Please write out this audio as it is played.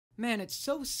Man, it's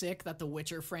so sick that the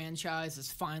Witcher franchise is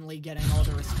finally getting all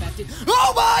the respect it—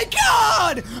 Oh my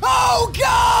god! Oh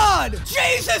god!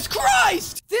 Jesus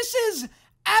Christ! This is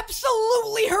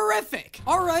absolutely horrific.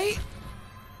 All right.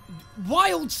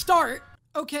 Wild start.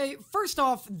 Okay, first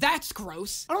off, that's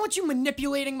gross. I don't want you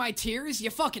manipulating my tears, you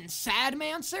fucking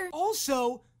sadmancer.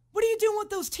 Also, what are you doing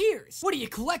with those tears? What are you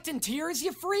collecting tears,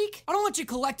 you freak? I don't want you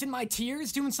collecting my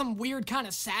tears, doing some weird kind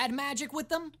of sad magic with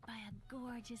them. By a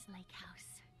gorgeous lake house.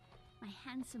 My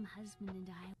handsome husband and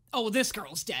I— Oh, this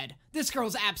girl's dead. This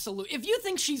girl's absolute— If you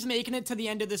think she's making it to the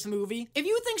end of this movie, if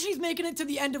you think she's making it to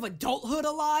the end of adulthood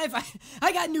alive,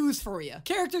 I got news for you.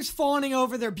 Characters fawning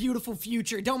over their beautiful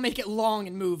future don't make it long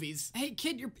in movies. Hey,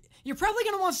 kid, you're probably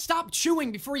gonna want to stop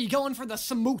chewing before you go in for the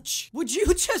smooch. Would you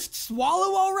just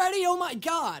swallow already? Oh my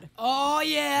god. Oh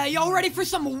yeah, y'all ready for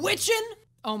some witching?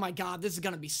 Oh my god, this is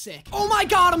gonna be sick. Oh my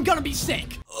god, I'm gonna be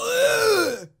sick.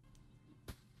 Ugh!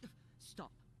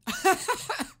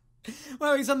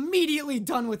 Well, he's immediately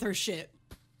done with her shit.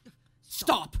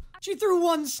 Stop. She threw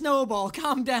one snowball.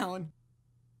 Calm down.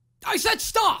 I said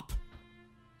stop!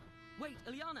 Wait,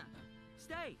 Ilyana.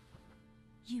 Stay.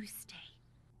 You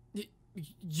stay.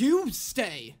 You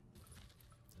stay.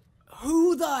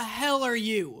 Who the hell are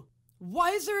you?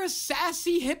 Why is there a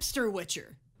sassy hipster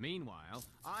witcher? Meanwhile,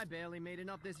 I barely made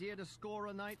enough this year to score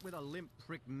a night with a limp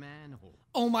prick manhole.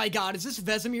 Oh my god, is this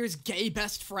Vesemir's gay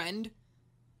best friend?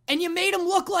 And you made him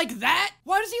look like that?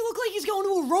 Why does he look like he's going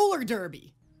to a roller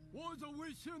derby?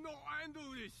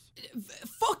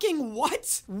 Fucking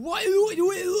what? What?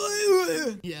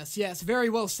 Yes, very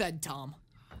well said, Tom.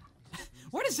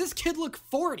 Why does this kid look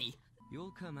 40?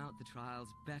 You'll come out the trials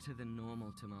better than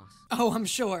normal, Tomas. Oh, I'm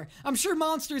sure. I'm sure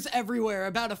monsters everywhere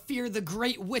about to fear the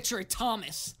great witcher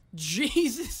Thomas.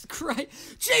 Jesus Christ.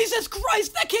 Jesus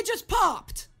Christ, that kid just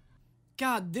popped!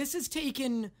 God, this has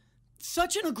taken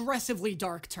such an aggressively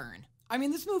dark turn. I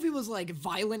mean, this movie was, like,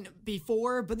 violent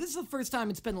before, but this is the first time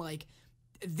it's been, like,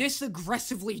 this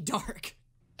aggressively dark.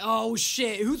 Oh,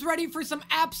 shit. Who's ready for some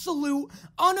absolute,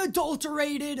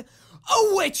 unadulterated,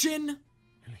 witching?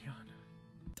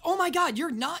 Oh my god,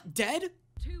 you're not dead?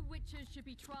 2 witches should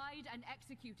be tried and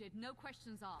executed, no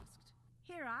questions asked.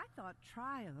 Here, I thought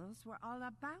trials were all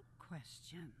about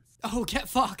questions. Oh, get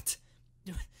fucked.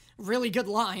 Really good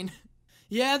line.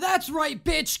 Yeah, that's right,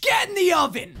 bitch. Get in the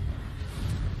oven!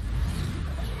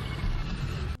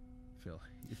 Phil,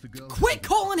 if the girl— Quit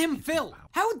calling him Phil!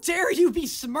 How dare you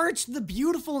besmirch the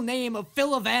beautiful name of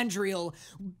Phil Evandriel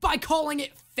by calling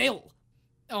it Phil?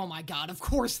 Oh my god, of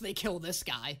course they kill this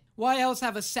guy. Why else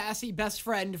have a sassy best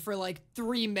friend for like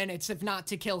 3 minutes if not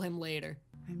to kill him later?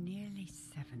 I'm nearly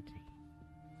 70.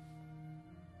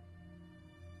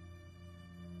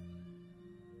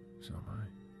 So am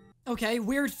I. Okay,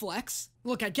 weird flex.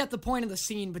 Look, I get the point of the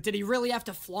scene, but did he really have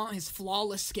to flaunt his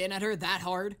flawless skin at her that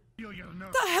hard?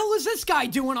 The hell is this guy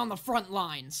doing on the front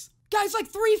lines? Guy's like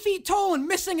 3 feet tall and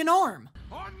missing an arm.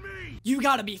 On me! You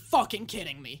gotta be fucking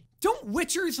kidding me. Don't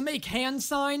witchers make hand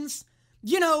signs?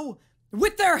 You know,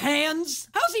 with their hands?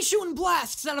 How's he shooting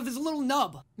blasts out of his little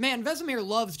nub? Man, Vesemir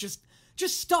loves just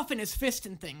stuffing his fist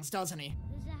in things, doesn't he?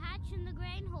 There's a hatch in the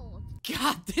grain hold.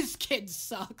 God, this kid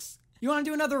sucks. You wanna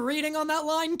do another reading on that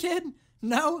line, kid?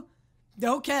 No?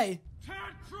 Okay.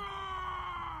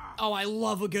 Oh, I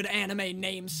love a good anime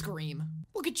name scream.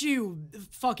 Look at you,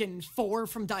 fucking 4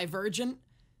 from Divergent.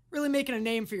 Really making a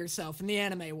name for yourself in the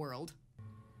anime world.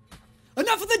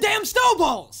 Enough of the damn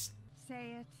snowballs!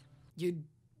 Say it. You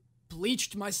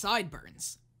bleached my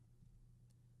sideburns.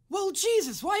 Well,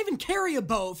 Jesus, why even carry a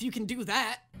bow if you can do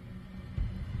that?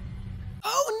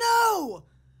 Oh no!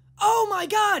 Oh my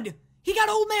god! He got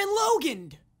Old Man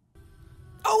Logan'd!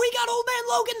 Oh, he got Old Man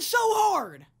Logan so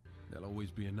hard! There'll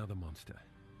always be another monster,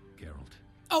 Geralt.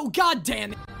 Oh, god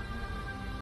damn it!